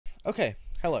Okay,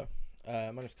 hello.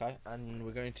 My name's Kai, and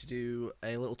we're going to do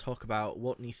a little talk about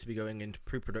what needs to be going into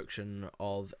pre-production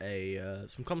of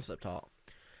some concept art.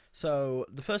 So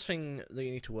the first thing that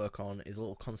you need to work on is a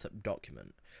little concept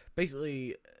document,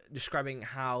 basically describing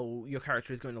how your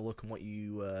character is going to look and what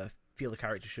you feel the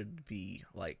character should be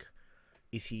like.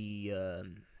 Is he,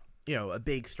 a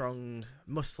big, strong,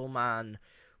 muscle man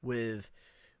with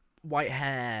white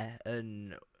hair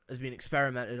and has been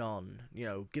experimented on?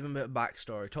 Give him a bit of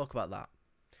backstory. Talk about that.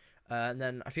 And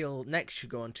then I feel next should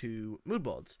go on to mood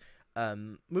boards.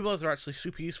 Mood boards are actually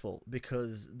super useful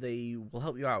because they will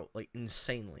help you out like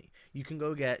insanely. You can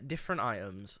go get different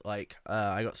items, like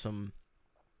I got some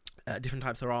different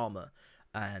types of armor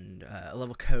and a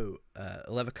leather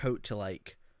coat to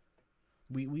like.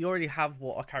 We already have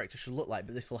what our character should look like,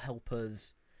 but this will help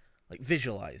us like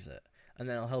visualize it, and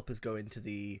then it'll help us go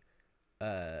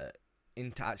uh,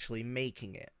 into actually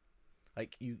making it.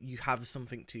 Like you have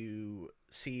something to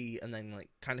see and then like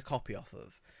kind of copy off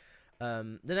of.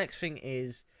 The next thing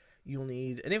is you'll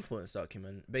need an influence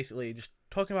document, basically just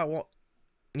talking about what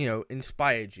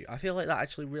inspired you. I feel like that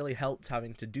actually really helped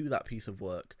having to do that piece of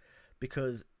work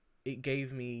because it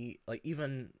gave me like,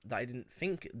 even that I didn't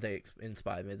think they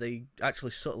inspired me, they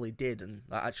actually subtly did, and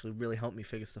that actually really helped me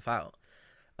figure stuff out.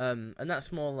 And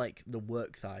that's more like the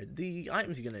work side. The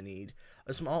items you're going to need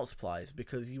are some art supplies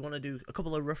because you want to do a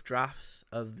couple of rough drafts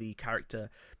of the character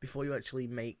before you actually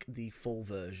make the full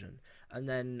version. And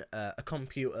then a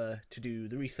computer to do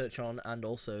the research on, and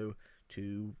also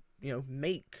to,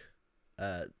 make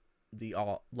the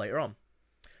art later on.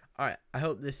 Alright, I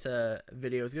hope this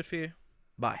video is good for you.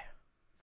 Bye.